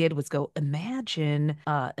what I did was go imagine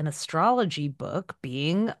an astrology book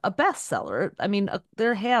being a bestseller. I mean,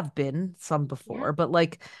 there have been some Yeah. before, but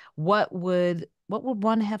like, what would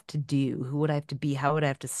one have to do? Who would I have to be? How would I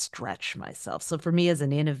have to stretch myself? So for me as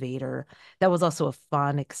an innovator, that was also a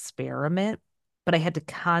fun experiment. But I had to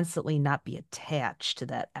constantly not be attached to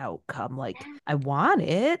that outcome. Like I want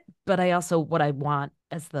it, but I also what I want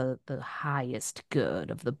as the highest good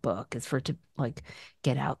of the book is for it to like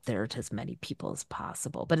get out there to as many people as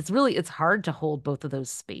possible. But it's hard to hold both of those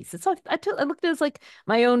spaces. So I looked at it as like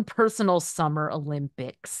my own personal summer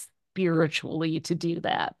Olympics spiritually to do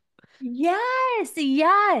that. Yes,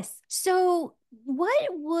 yes. So What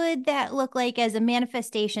would that look like as a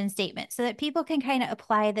manifestation statement so that people can kind of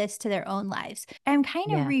apply this to their own lives? I'm kind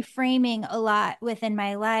of Yeah. reframing a lot within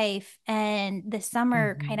my life, and the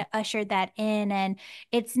summer kind Hmm. of ushered that in. And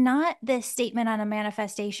it's not this statement on a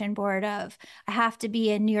manifestation board of I have to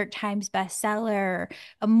be a New York Times bestseller,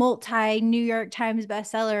 a multi New York Times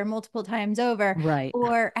bestseller multiple times over, Right.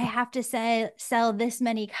 or I have to sell this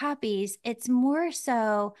many copies. It's more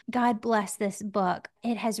so, God bless this book.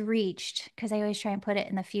 It has reached, because I always try and put it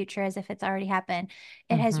in the future as if it's already happened.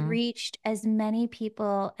 It has Hmm. reached as many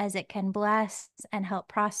people as it can bless and help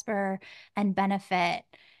prosper and benefit.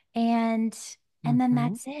 And then Hmm.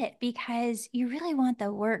 that's it, because you really want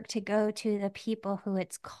the work to go to the people who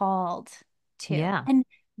it's called to. Yeah. And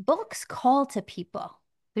books call to people.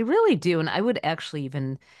 They really do. And I would actually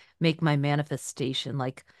even make my manifestation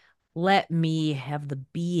like, let me have the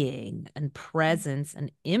being and presence and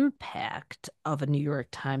impact of a New York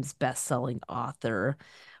Times bestselling author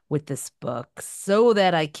with this book so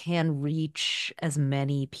that I can reach as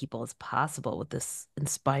many people as possible with this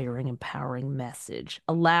inspiring, empowering message.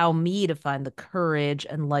 Allow me to find the courage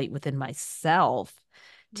and light within myself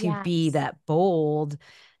to be Yes. that bold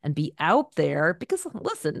and be out there because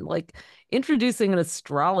listen, like introducing an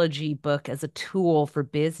astrology book as a tool for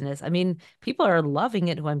business. I mean, people are loving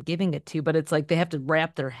it who I'm giving it to, but it's like they have to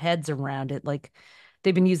wrap their heads around it. Like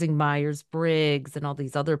they've been using Myers-Briggs and all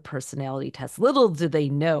these other personality tests. Little do they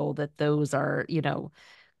know that those are,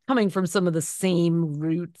 coming from some of the same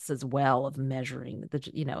roots as well of measuring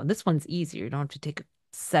and this one's easier. You don't have to take a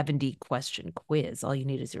 70 question quiz. All you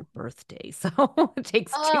need is your birthday. So it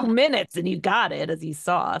takes two Oh, minutes and you got it, as you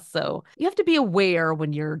saw. So you have to be aware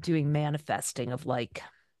when you're doing manifesting of like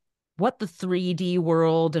what the 3D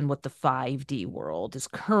world and what the 5D world is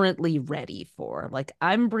currently ready for. Like,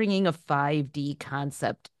 I'm bringing a 5D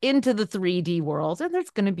concept into the 3D world, and there's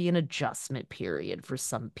going to be an adjustment period for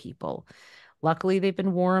some people. Luckily, they've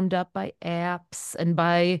been warmed up by apps and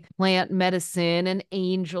by plant medicine and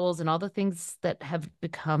angels and all the things that have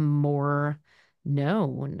become more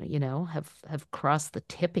known, have crossed the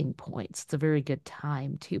tipping points. It's a very good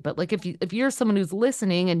time too. But like if you're someone who's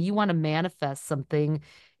listening and you want to manifest something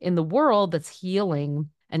in the world that's healing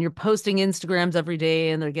and you're posting Instagrams every day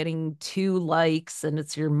and they're getting 2 likes and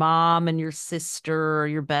it's your mom and your sister or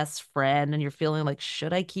your best friend and you're feeling like,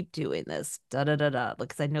 should I keep doing this? Da da da da. Like,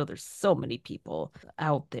 because I know there's so many people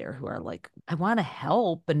out there who are like, I want to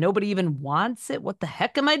help and nobody even wants it. What the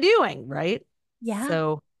heck am I doing? Right. yeah.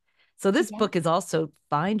 So this Yeah. book is also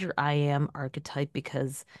find your I am archetype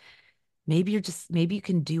because maybe you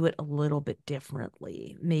can do it a little bit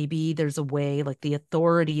differently. Maybe there's a way, like the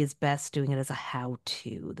authority is best doing it as a how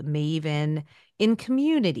to, the maven in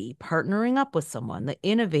community, partnering up with someone, the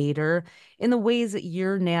innovator in the ways that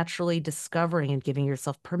you're naturally discovering and giving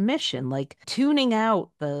yourself permission, like tuning out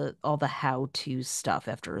the all the how to stuff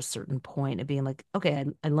after a certain point and being like, okay,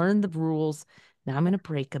 I learned the rules. Now I'm going to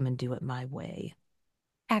break them and do it my way.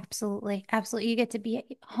 Absolutely. Absolutely. You get to be at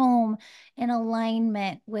home in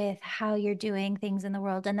alignment with how you're doing things in the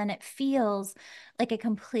world. And then it feels like a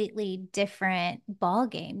completely different ball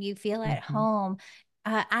game. You feel at Hmm. home.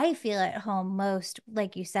 I feel at home most,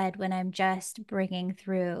 like you said, when I'm just bringing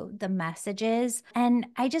through the messages. And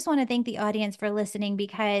I just want to thank the audience for listening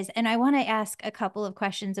and I want to ask a couple of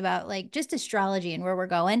questions about like just astrology and where we're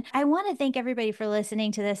going. I want to thank everybody for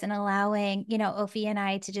listening to this and allowing, Ophi and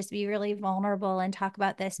I to just be really vulnerable and talk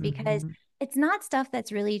about this, because Hmm. it's not stuff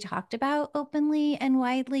that's really talked about openly and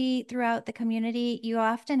widely throughout the community. You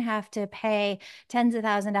often have to pay tens of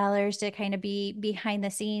 $1,000s to kind of be behind the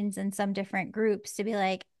scenes in some different groups to be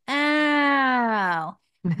like, oh,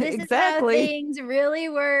 this is how Exactly. things really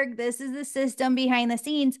work. This is the system behind the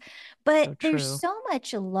scenes. But So there's true. so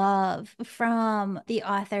much love from the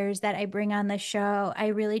authors that I bring on the show. I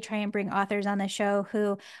really try and bring authors on the show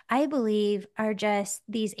who I believe are just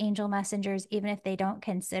these angel messengers, even if they don't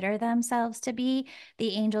consider themselves to be.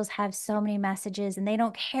 The angels have so many messages, and they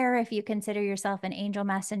don't care if you consider yourself an angel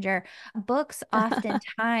messenger. Books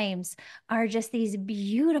oftentimes are just these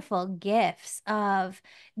beautiful gifts of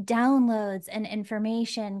downloads and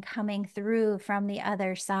information coming through from the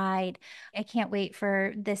other side. I can't wait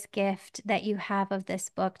for this gift that you have of this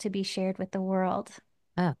book to be shared with the world.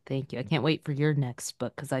 Oh, thank you. I can't wait for your next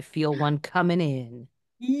book because I feel one coming in.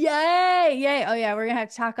 Yay! Yay! Oh yeah, we're gonna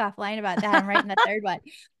have to talk offline about that. I'm writing the third one.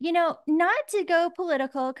 Not to go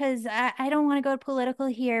political, because I don't want to go political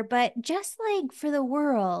here, but just like for the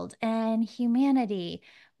world and humanity,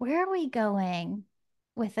 where are we going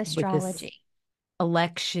with With this astrology?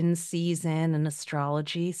 election season and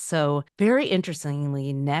astrology. So, very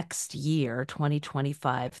interestingly, next year,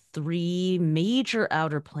 2025, three major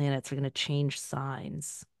outer planets are going to change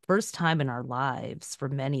signs. First time in our lives for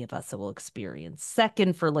many of us that we'll experience.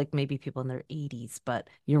 Second for like maybe people in their 80s, but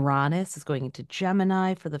Uranus is going into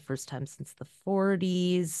Gemini for the first time since the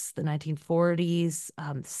 40s, the 1940s.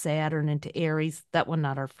 Saturn into Aries. That one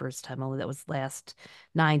not our first time, only that was last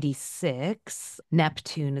 96.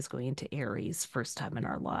 Neptune is going into Aries first time in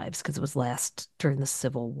our lives because it was last during the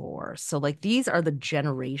Civil War. So like these are the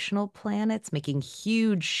generational planets making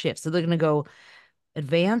huge shifts. So they're going to go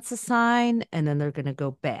advance a sign and then they're going to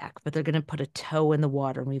go back, but they're going to put a toe in the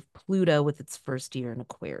water. And we have Pluto with its first year in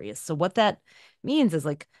Aquarius. So what that means is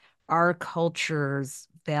like our culture's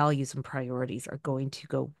values and priorities are going to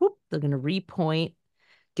go whoop, they're going to repoint,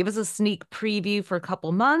 give us a sneak preview for a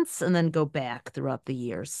couple months and then go back throughout the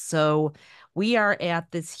year. So we are at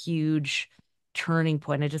this huge turning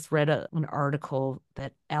point. I just read an article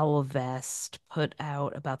that Elle put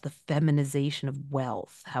out about the feminization of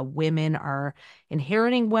wealth, how women are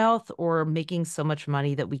inheriting wealth or making so much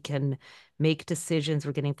money that we can make decisions.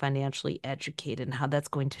 We're getting financially educated and how that's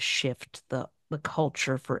going to shift the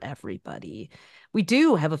culture for everybody. We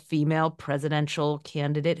do have a female presidential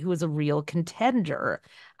candidate who is a real contender.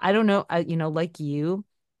 I don't know, like you,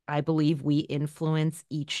 I believe we influence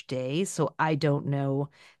each day. So I don't know.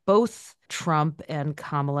 Both Trump and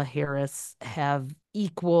Kamala Harris have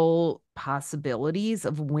equal possibilities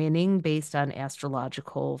of winning based on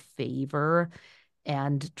astrological favor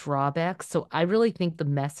and drawbacks. So I really think the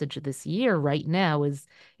message of this year right now is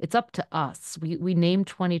it's up to us. We named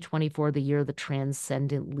 2024 the year of the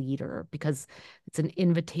transcendent leader because it's an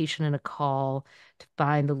invitation and a call to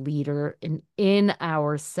find the leader in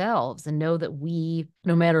ourselves and know that we,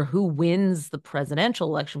 no matter who wins the presidential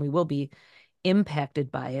election, we will be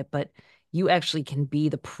impacted by it, but you actually can be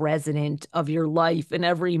the president of your life in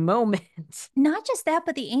every moment. Not just that,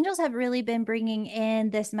 but the angels have really been bringing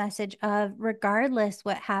in this message of regardless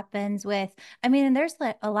what happens with, I mean, and there's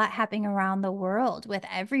a lot happening around the world with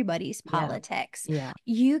everybody's Yeah. politics. Yeah.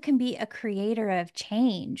 You can be a creator of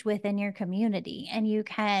change within your community and you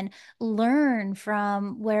can learn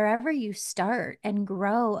from wherever you start and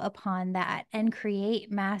grow upon that and create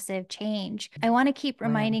massive change. I want to keep Wow.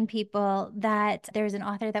 reminding people that there's an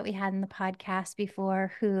author that we had in the podcast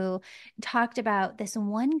before who talked about this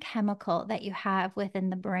one chemical that you have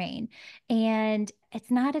within the brain. And it's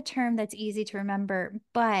not a term that's easy to remember,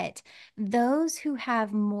 but those who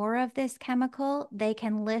have more of this chemical, they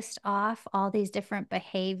can list off all these different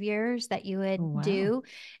behaviors that you Oh, would wow. do.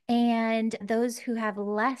 And those who have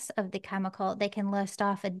less of the chemical, they can list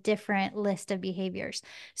off a different list of behaviors.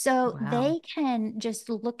 So Wow. they can just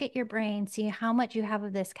look at your brain, see how much you have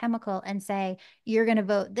of this chemical, and say, you're going to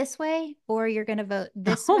vote this way or you're going to vote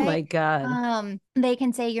this Oh way. my God. They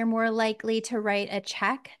can say you're more likely to write a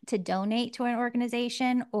check to donate to an organization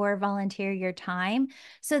or volunteer your time.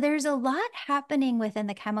 So there's a lot happening within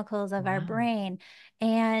the chemicals of our Wow. brain.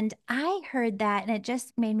 And I heard that, and it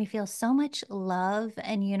just made me feel so much love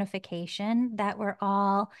and unification that we're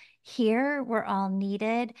all here, we're all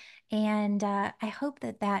needed. And I hope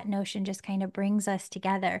that that notion just kind of brings us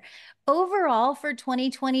together. Overall, for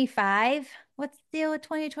 2025, what's the deal with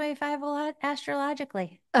 2025 a lot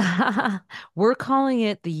astrologically? We're calling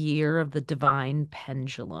it the year of the divine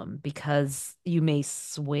pendulum because you may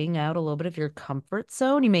swing out a little bit of your comfort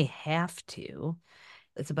zone. You may have to.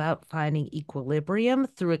 It's about finding equilibrium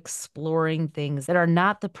through exploring things that are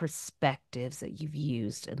not the perspectives that you've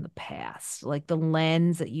used in the past. Like the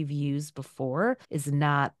lens that you've used before is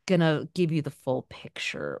not going to give you the full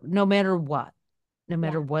picture, no matter what. No Yeah.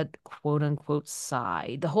 matter what quote unquote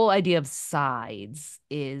side. The whole idea of sides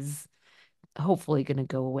is hopefully going to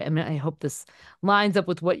go away. I mean, I hope this lines up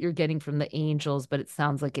with what you're getting from the angels, but it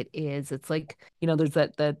sounds like it is. It's like, there's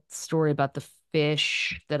that story about the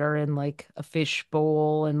fish that are in like a fish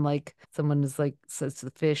bowl and like someone is like says to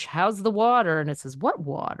the fish, "How's the water?" And it says, "What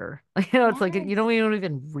water?" It's like Yes. we don't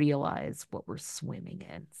even realize what we're swimming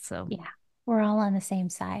in. So, Yeah. We're all on the same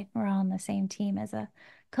side. We're all on the same team as a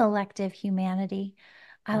collective humanity.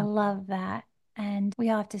 I yeah. love that. And we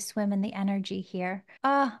all have to swim in the energy here.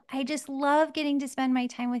 Oh, I just love getting to spend my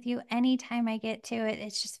time with you anytime I get to it.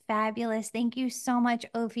 It's just fabulous. Thank you so much,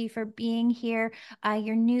 Ophi, for being here.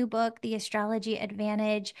 Your new book, The Astrology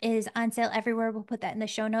Advantage, is on sale everywhere. We'll put that in the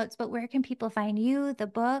show notes. But where can people find you, the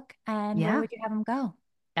book, and where Yeah. would you have them go?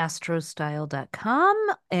 astrostyle.com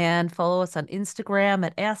and follow us on Instagram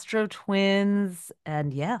at Astro Twins.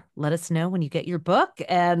 And yeah, let us know when you get your book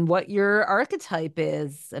and what your archetype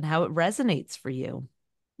is and how it resonates for you.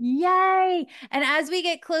 Yay. And as we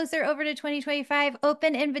get closer over to 2025,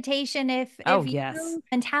 open invitation. Oh, If yes. you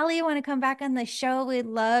and Talia want to come back on the show, we'd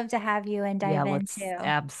love to have you and Yeah, dive in let's too.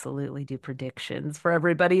 absolutely do predictions for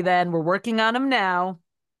everybody then. We're working on them now.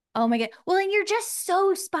 Oh my God. Well, and you're just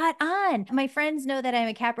so spot on. My friends know that I'm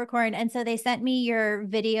a Capricorn. And so they sent me your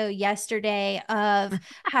video yesterday of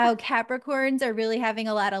how Capricorns are really having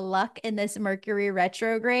a lot of luck in this Mercury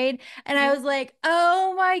retrograde. And I was like,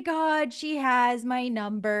 oh my God, she has my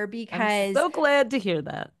number I'm because so glad to hear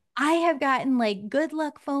that. I have gotten like good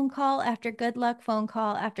luck phone call after good luck phone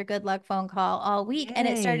call after good luck phone call all week. And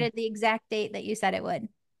it Yay. started the exact date that you said it would.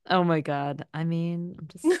 Oh my God. I mean, I'm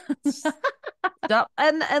just stop.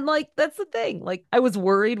 And like that's the thing. Like I was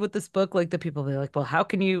worried with this book, like the people be like, well, how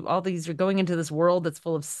can you all these are going into this world that's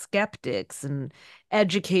full of skeptics and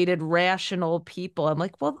educated, rational people. I'm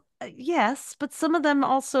like, well, yes, but some of them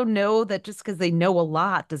also know that just because they know a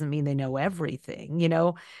lot doesn't mean they know everything.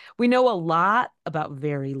 We know a lot about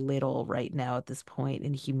very little right now at this point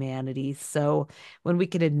in humanity. So when we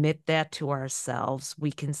can admit that to ourselves,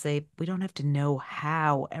 we can say we don't have to know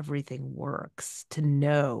how everything works to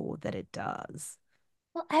know that it does.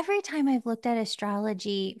 Well, every time I've looked at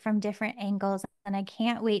astrology from different angles, and I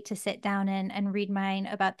can't wait to sit down and read mine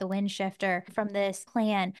about the wind shifter from this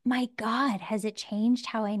plan. My God, has it changed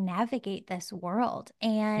how I navigate this world Yeah.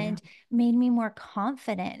 and made me more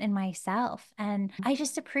confident in myself. And I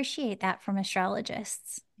just appreciate that from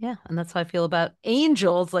astrologists. Yeah, and that's how I feel about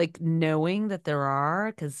angels, like knowing that there are,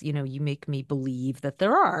 because you make me believe that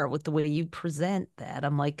there are with the way you present that.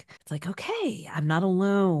 I'm like, it's like, okay, I'm not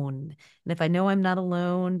alone. And if I know I'm not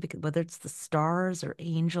alone, because whether it's the stars or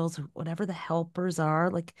angels or whatever the helpers are,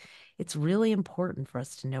 like it's really important for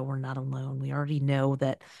us to know we're not alone. We already know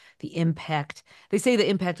that they say the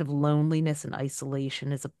impact of loneliness and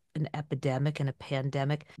isolation is an epidemic and a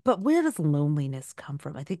pandemic. But where does loneliness come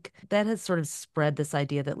from? I think that has sort of spread this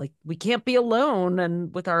idea that like we can't be alone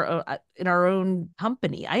and with our in our own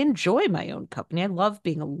company. I enjoy my own company. I love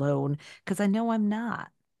being alone because I know I'm not.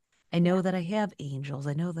 I Yeah. know that I have angels.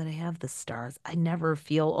 I know that I have the stars. I never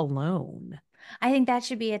feel alone. I think that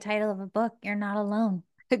should be a title of a book. You're not alone.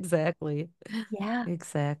 Exactly. Yeah.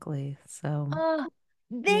 Exactly. So, Oh,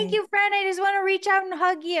 thank yay. you, friend. I just want to reach out and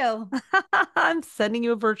hug you. I'm sending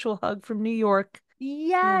you a virtual hug from New York.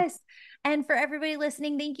 Yeah. Yes. And for everybody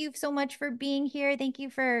listening, thank you so much for being here. Thank you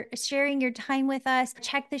for sharing your time with us.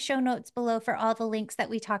 Check the show notes below for all the links that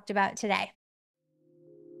we talked about today.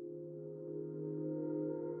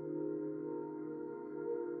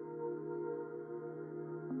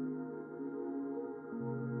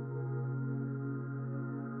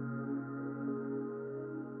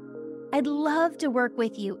 I'd love to work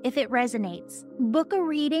with you if it resonates. Book a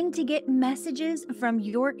reading to get messages from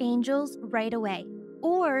your angels right away.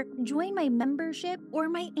 Or join my membership or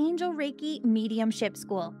my Angel Reiki Mediumship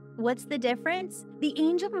School. What's the difference? The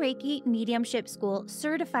Angel Reiki Mediumship School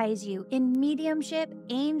certifies you in mediumship,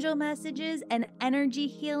 angel messages, and energy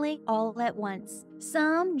healing all at once.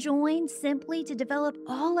 Some join simply to develop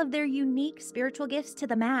all of their unique spiritual gifts to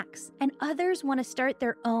the max, and others want to start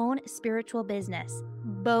their own spiritual business.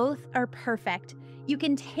 Both are perfect. You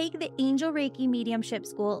can take the Angel Reiki Mediumship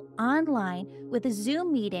School online with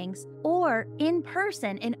Zoom meetings or in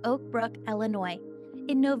person in Oak Brook, Illinois,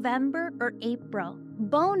 in November or April.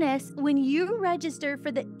 Bonus, when you register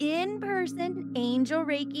for the in-person Angel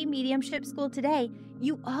Reiki Mediumship School today,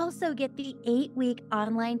 you also get the 8-week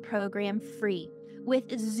online program free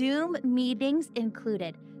with Zoom meetings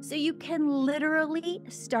included. So you can literally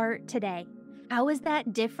start today. How is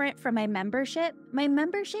that different from my membership? My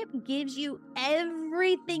membership gives you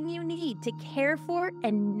everything you need to care for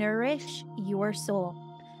and nourish your soul.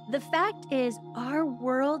 The fact is, our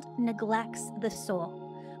world neglects the soul.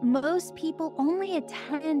 Most people only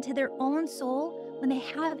attend to their own soul when they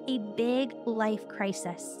have a big life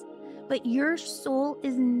crisis. But your soul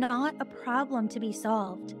is not a problem to be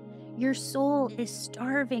solved. Your soul is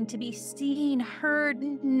starving to be seen, heard,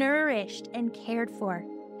 nourished, and cared for.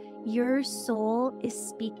 Your soul is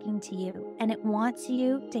speaking to you and it wants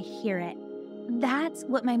you to hear it. That's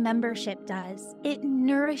what my membership does. It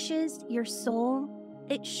nourishes your soul.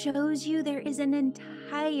 It shows you there is an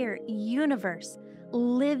entire universe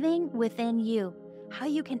living within you, how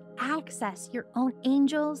you can access your own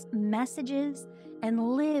angels, messages,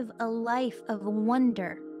 and live a life of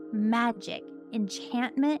wonder, magic,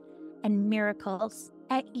 enchantment, and miracles.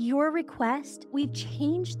 At your request, we've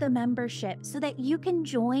changed the membership so that you can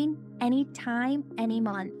join anytime, any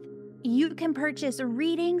month. You can purchase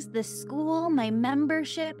readings, the school, my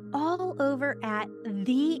membership, all over at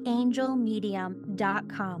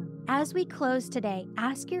theangelmedium.com. As we close today,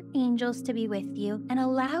 ask your angels to be with you and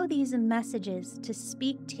allow these messages to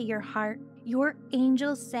speak to your heart. Your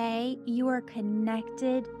angels say you are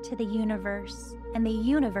connected to the universe, and the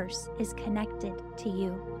universe is connected to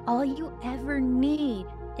you. All you ever need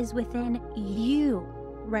is within you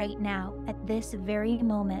right now at this very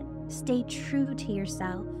moment. Stay true to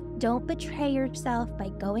yourself. Don't betray yourself by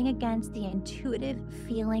going against the intuitive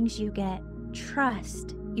feelings you get.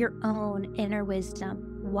 Trust your own inner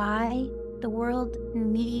wisdom. Why? The world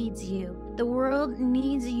needs you. The world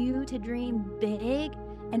needs you to dream big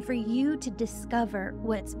and for you to discover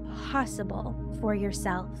what's possible for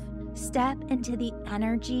yourself. Step into the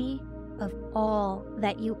energy of all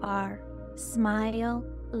that you are. Smile,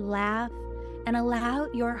 laugh, and allow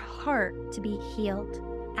your heart to be healed.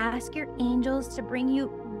 Ask your angels to bring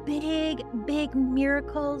you big, big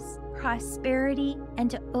miracles, prosperity, and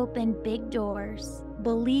to open big doors.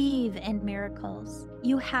 Believe in miracles.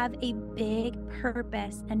 You have a big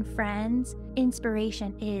purpose, and friends,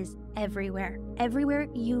 inspiration is everywhere. Everywhere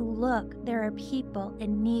you look, there are people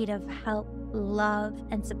in need of help, love,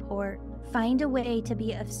 and support. Find a way to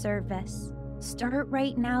be of service. Start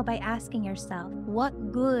right now by asking yourself,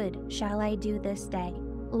 what good shall I do this day?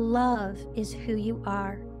 Love is who you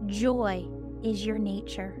are. Joy is your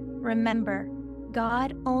nature. Remember,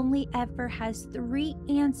 God only ever has 3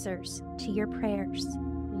 answers to your prayers.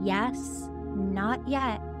 Yes, not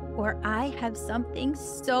yet, or I have something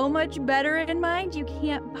so much better in mind you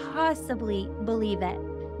can't possibly believe it.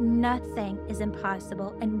 Nothing is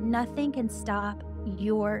impossible, and nothing can stop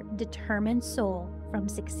your determined soul from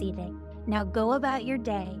succeeding. Now go about your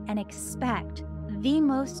day and expect the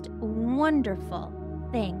most wonderful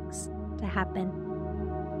things to happen.